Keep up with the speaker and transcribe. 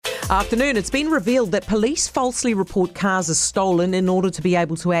Afternoon. It's been revealed that police falsely report cars as stolen in order to be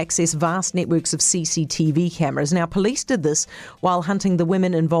able to access vast networks of CCTV cameras. Now, police did this while hunting the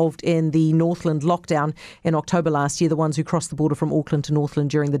women involved in the Northland lockdown in October last year, the ones who crossed the border from Auckland to Northland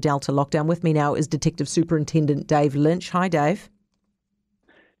during the Delta lockdown. With me now is Detective Superintendent Dave Lynch. Hi, Dave.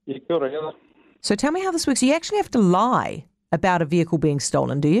 Yeah, kia ora, Heather. So tell me how this works. You actually have to lie about a vehicle being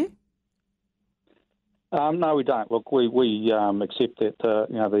stolen, do you? No, we don't. Look, we accept that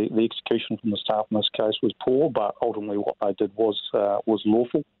the execution from the staff in this case was poor, but ultimately what they did was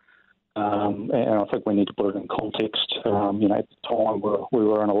lawful. And I think we need to put it in context. At the time we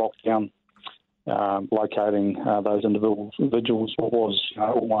were in a lockdown, locating those individuals was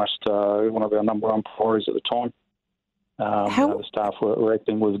almost one of our number one priorities at the time. The staff were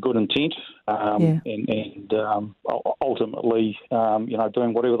acting with good intent and ultimately,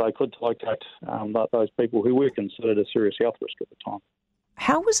 doing whatever they could to locate those people who were considered a serious health risk at the time.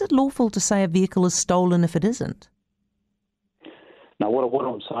 How is it lawful to say a vehicle is stolen if it isn't? Now, what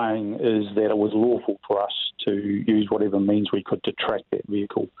I'm saying is that it was lawful for us to use whatever means we could to track that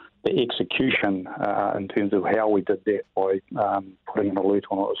vehicle. The execution, in terms of how we did that by putting an alert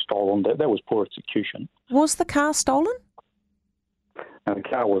on it was stolen, that was poor execution. Was the car stolen? No, the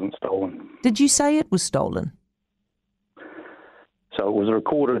car wasn't stolen. Did you say it was stolen? So it was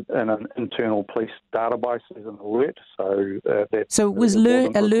recorded in an internal police database as an alert. So it was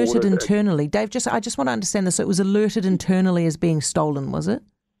alerted internally. Dave, I just want to understand this. So it was alerted internally as being stolen, was it?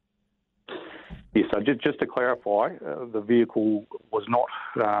 Yes, so just to clarify, the vehicle was not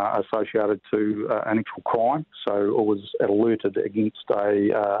associated to an actual crime, so it was alerted against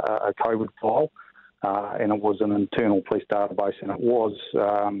a COVID file, and it was an internal police database, and it was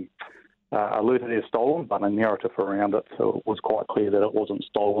alerted as stolen, but a narrative around it, so it was quite clear that it wasn't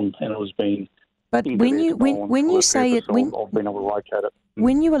stolen, and it was being. But when you say it, when I've been able to locate it.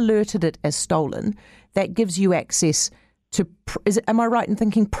 When you alerted it as stolen, that gives you access to, am I right in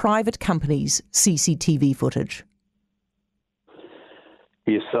thinking private companies' CCTV footage?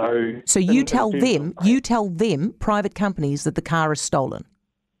 Yes, so you tell them, private companies, that the car is stolen?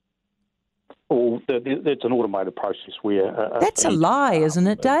 Well, that's an automated process where... That's a lie, isn't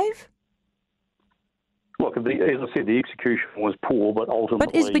it, Dave? Look, as I said, the execution was poor, but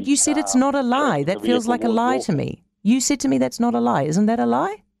ultimately... But you said it's not a lie. That feels like a lie to me. You said to me that's not a lie. Isn't that a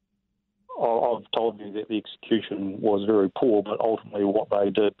lie? I've told you that the execution was very poor, but ultimately what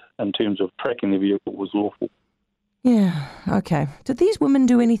they did in terms of tracking the vehicle was lawful. Yeah, okay. Did these women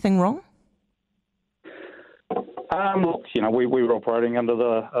do anything wrong? Look, we were operating under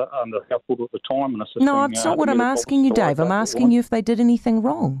Health Board at the time. And no, that's not what I'm asking you, Dave. I'm asking you if they did anything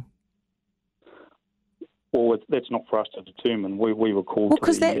wrong. Well, that's not for us to determine. We were called. Well,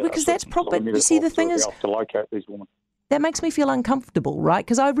 because that's proper. You see, the thing is, to locate these women. That makes me feel uncomfortable, right?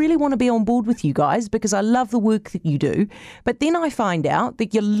 Because I really want to be on board with you guys because I love the work that you do. But then I find out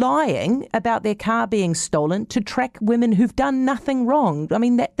that you're lying about their car being stolen to track women who've done nothing wrong. I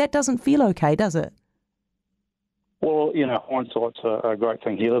mean, that doesn't feel okay, does it? Well, hindsight's a great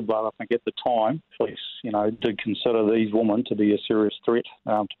thing here, but I think at the time, police, did consider these women to be a serious threat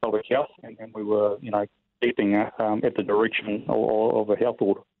to public health, and we were, keeping at the direction of a health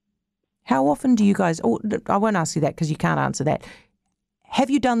order. How often do you guys, I won't ask you that because you can't answer that. Have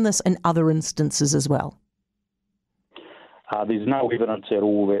you done this in other instances as well? There's no evidence at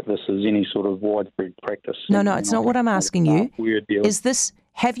all that this is any sort of widespread practice. No, it's not what I'm asking you.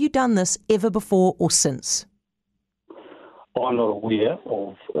 Have you done this ever before or since? I'm not aware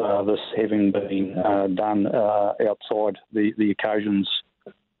of this having been done outside the occasions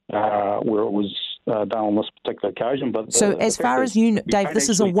where it was done on this particular occasion. But so as far as you know, Dave, this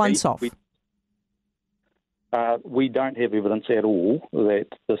is a once-off? We don't have evidence at all that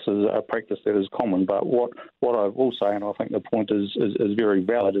this is a practice that is common. But what I will say, and I think the point is very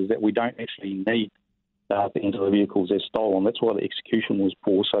valid, is that we don't actually need to enter the vehicles as stolen. That's why the execution was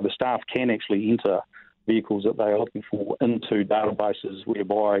poor. So the staff can actually enter vehicles that they are looking for into databases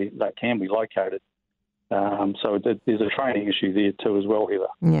whereby they can be located. So there's a training issue there too as well, Heather.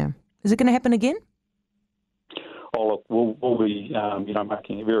 Yeah. Is it going to happen again? Oh, look, we'll be,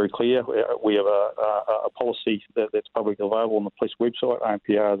 making it very clear. We have a policy that's publicly available on the police website.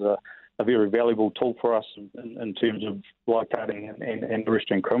 ANPR is a very valuable tool for us in terms of locating and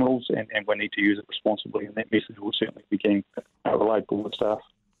arresting criminals, and we need to use it responsibly, and that message will certainly be getting relayed to all the staff.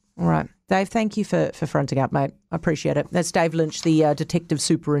 All right. Dave, thank you for fronting up, mate. I appreciate it. That's Dave Lynch, the Detective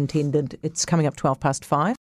Superintendent. It's coming up 5:12.